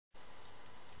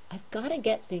I've got to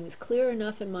get things clear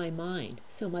enough in my mind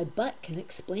so my butt can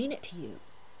explain it to you.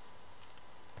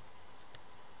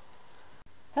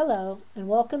 Hello, and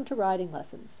welcome to Riding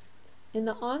Lessons. In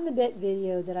the On the Bit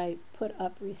video that I put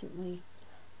up recently,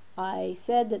 I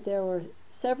said that there were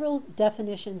several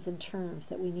definitions and terms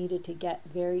that we needed to get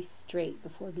very straight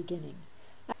before beginning.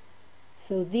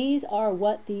 So these are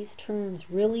what these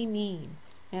terms really mean,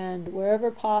 and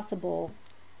wherever possible,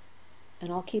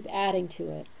 and I'll keep adding to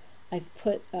it, I've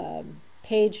put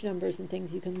page numbers and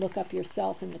things you can look up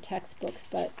yourself in the textbooks,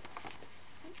 but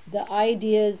the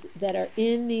ideas that are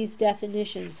in these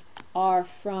definitions are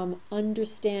from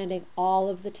understanding all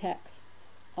of the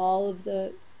texts, all of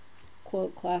the,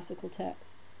 quote, classical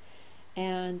texts.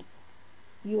 And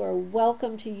you are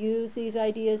welcome to use these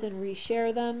ideas and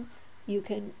reshare them. You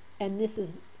can, and this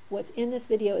is, what's in this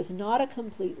video is not a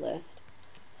complete list.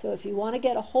 So if you want to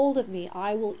get a hold of me,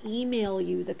 I will email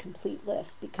you the complete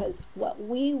list, because what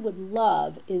we would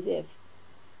love is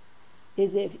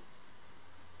if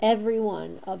every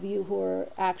one of you who are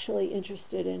actually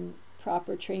interested in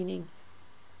proper training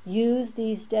use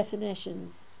these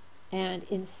definitions and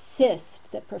insist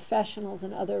that professionals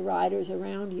and other riders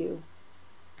around you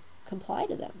comply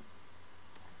to them.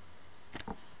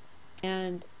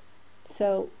 And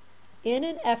so in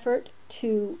an effort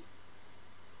to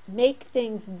make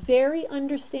things very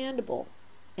understandable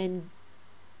and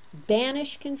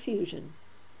banish confusion,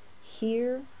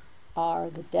 here are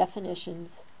the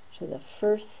definitions to the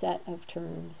first set of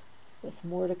terms, with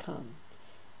more to come.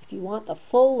 If you want the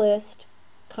full list,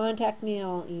 contact me and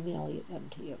I'll email them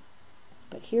to you.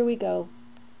 But here we go.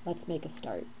 Let's make a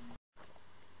start.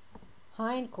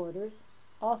 Hindquarters,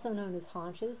 also known as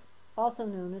haunches, also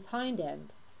known as hind end.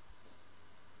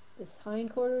 The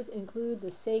hindquarters include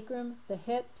the sacrum, the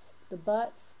hips, the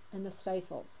butts, and the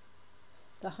stifles.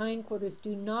 The hindquarters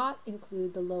do not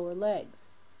include the lower legs,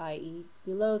 i.e.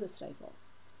 below the stifle.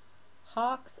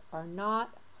 Hocks are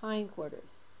not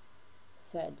hindquarters,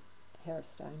 said Herr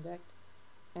Steinbrecht,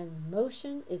 and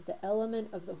motion is the element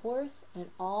of the horse,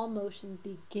 and all motion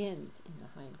begins in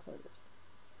the hindquarters.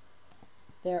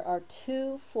 There are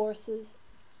two forces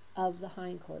of the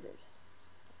hindquarters.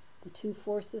 The two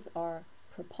forces are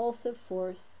propulsive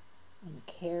force and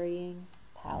carrying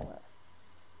power.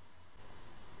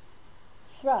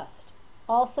 Thrust,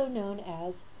 also known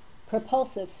as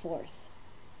propulsive force.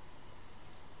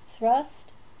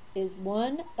 Thrust is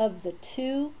one of the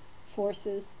two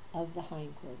forces of the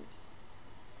hindquarters.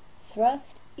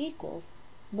 Thrust equals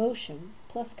motion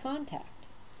plus contact.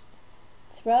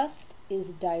 Thrust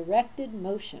is directed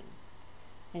motion.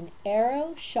 An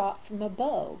arrow shot from a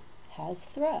bow has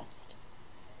thrust.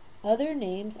 Other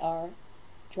names are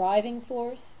driving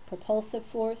force, propulsive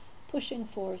force, pushing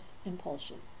force,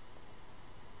 impulsion.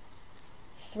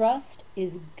 Thrust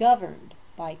is governed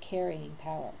by carrying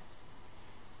power.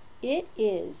 It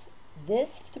is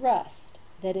this thrust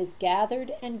that is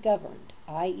gathered and governed,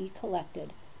 i.e.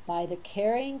 collected, by the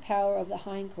carrying power of the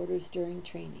hindquarters during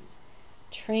training.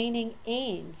 Training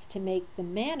aims to make the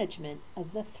management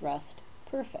of the thrust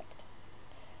perfect.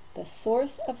 The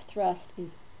source of thrust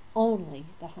is only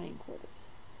the hindquarters.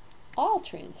 All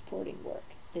transporting work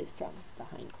is from the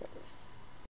hindquarters.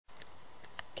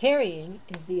 Carrying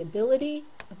is the ability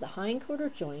of the hindquarter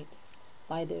joints,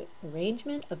 by the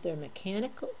arrangement of their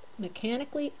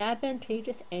mechanically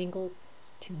advantageous angles,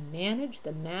 to manage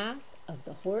the mass of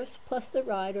the horse plus the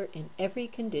rider in every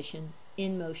condition,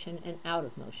 in motion and out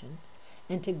of motion,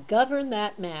 and to govern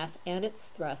that mass and its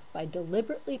thrust by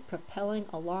deliberately propelling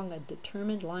along a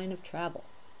determined line of travel.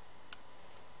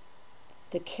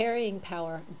 The carrying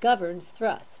power governs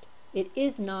thrust. It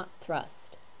is not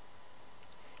thrust.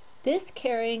 This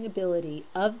carrying ability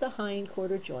of the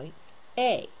hindquarter joints,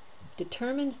 A,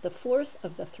 determines the force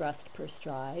of the thrust per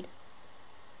stride,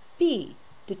 B,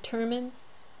 determines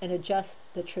and adjusts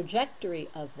the trajectory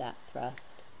of that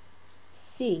thrust,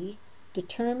 C,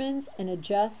 determines and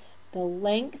adjusts the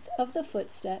length of the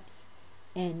footsteps,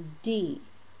 and D,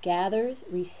 gathers,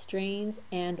 restrains,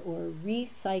 and/or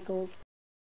recycles.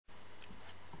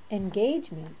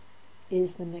 Engagement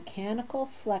is the mechanical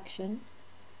flexion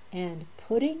and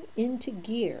putting into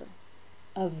gear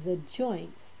of the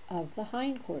joints of the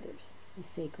hindquarters, the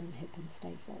sacrum, hip, and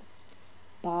stifle,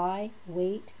 by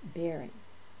weight bearing.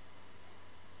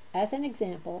 As an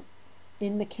example,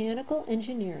 in mechanical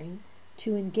engineering,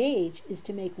 to engage is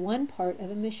to make one part of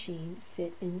a machine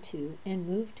fit into and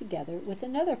move together with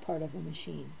another part of a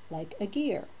machine, like a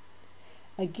gear.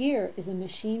 A gear is a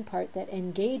machine part that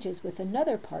engages with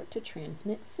another part to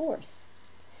transmit force.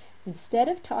 Instead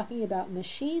of talking about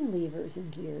machine levers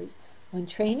and gears, When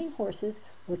training horses,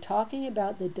 we're talking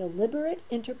about the deliberate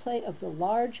interplay of the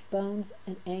large bones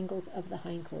and angles of the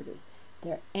hindquarters,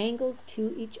 their angles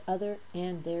to each other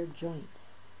and their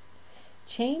joints.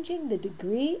 Changing the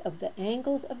degree of the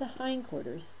angles of the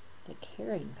hindquarters, the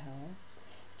carrying power,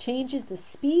 changes the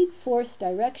speed, force,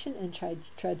 direction, and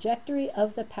trajectory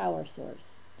of the power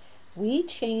source. We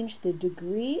change the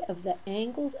degree of the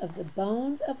angles of the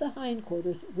bones of the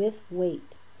hindquarters with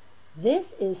weight.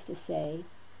 This is to say,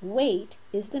 weight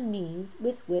is the means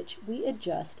with which we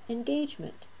adjust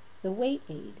engagement, the weight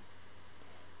aid.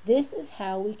 This is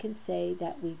how we can say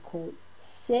that we, quote,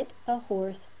 sit a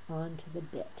horse onto the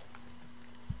bit.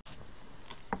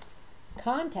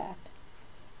 Contact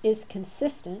is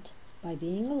consistent by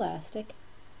being elastic,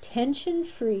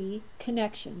 tension-free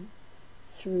connection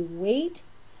through weight,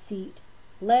 seat,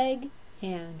 leg,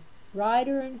 hand,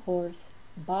 rider and horse,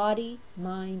 body,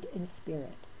 mind, and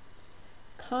spirit.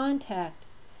 Contact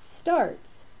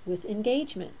starts with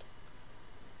engagement.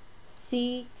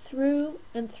 See through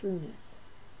and throughness.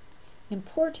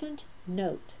 Important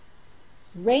note,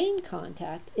 rein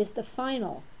contact is the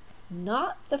final,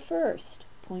 not the first,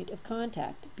 point of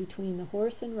contact between the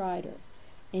horse and rider.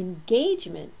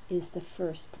 Engagement is the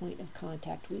first point of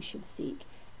contact we should seek,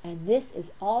 and this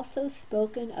is also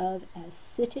spoken of as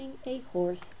sitting a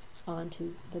horse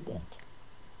onto the bit.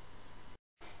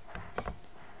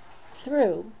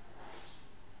 Thru,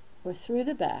 or through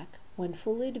the back, when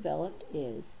fully developed,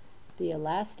 is the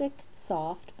elastic,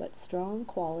 soft, but strong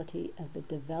quality of the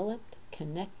developed,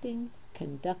 connecting,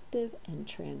 conductive, and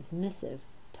transmissive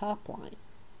top line.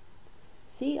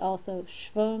 See also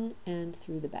Schwung and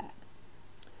through the back.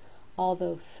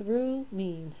 Although through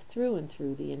means through and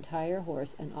through the entire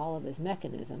horse and all of his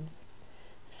mechanisms,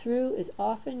 through is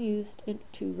often used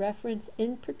to reference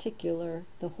in particular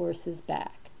the horse's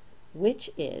back, which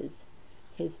is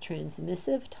his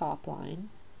transmissive top line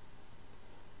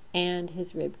and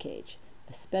his rib cage,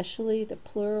 especially the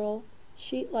pleural,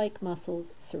 sheet-like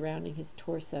muscles surrounding his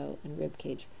torso and rib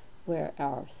cage, where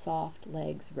our soft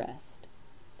legs rest.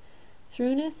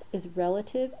 Throughness is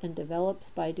relative and develops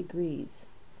by degrees.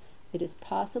 It is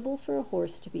possible for a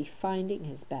horse to be finding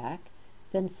his back,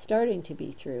 then starting to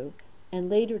be through, and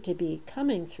later to be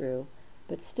coming through,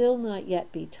 but still not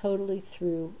yet be totally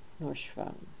through nor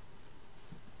schwung.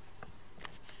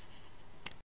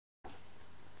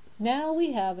 Now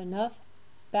we have enough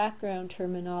background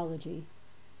terminology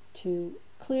to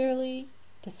clearly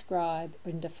describe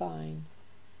and define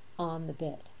on the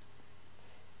bit.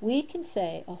 We can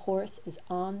say a horse is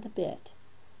on the bit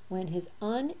when his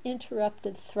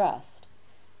uninterrupted thrust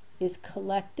is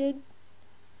collected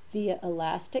via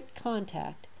elastic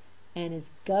contact and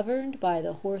is governed by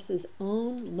the horse's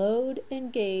own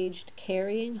load-engaged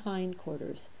carrying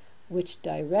hindquarters, which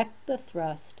direct the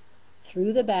thrust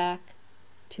through the back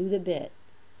to the bit,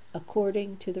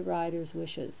 according to the rider's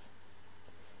wishes.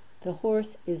 The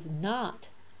horse is not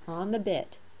on the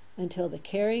bit until the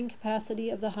carrying capacity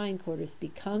of the hindquarters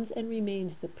becomes and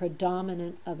remains the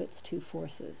predominant of its two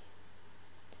forces.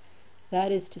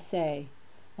 That is to say,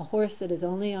 a horse that is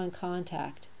only on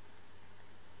contact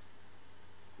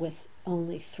with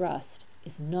only thrust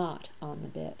is not on the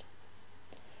bit.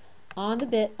 On the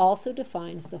bit also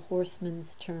defines the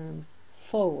horseman's term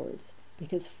forwards,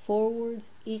 because forwards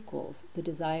equals the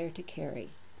desire to carry.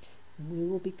 We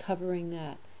will be covering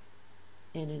that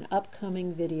in an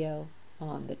upcoming video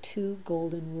on the 2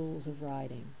 golden rules of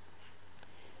riding.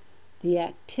 The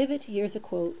activity, here's a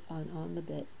quote on the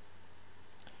bit.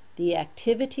 The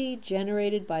activity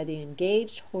generated by the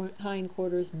engaged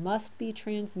hindquarters must be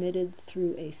transmitted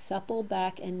through a supple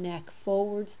back and neck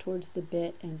forwards towards the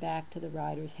bit and back to the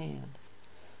rider's hand.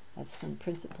 That's from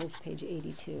Principles, page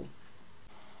 82.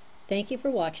 Thank you for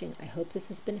watching. I hope this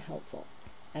has been helpful.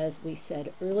 As we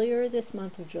said earlier this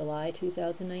month of July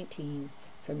 2019,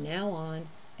 from now on,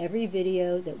 every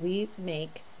video that we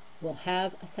make will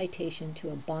have a citation to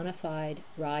a bona fide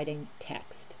riding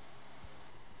text.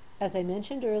 As I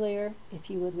mentioned earlier, if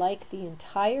you would like the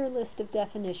entire list of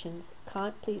definitions,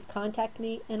 please contact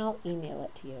me and I'll email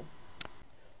it to you.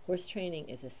 Horse training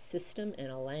is a system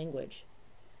and a language,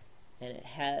 and it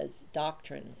has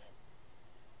doctrines,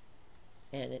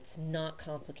 and it's not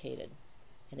complicated,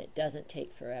 and it doesn't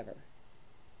take forever.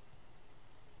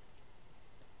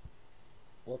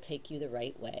 Will take you the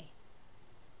right way,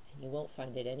 and you won't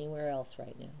find it anywhere else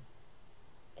right now.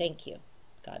 Thank you.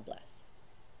 God bless.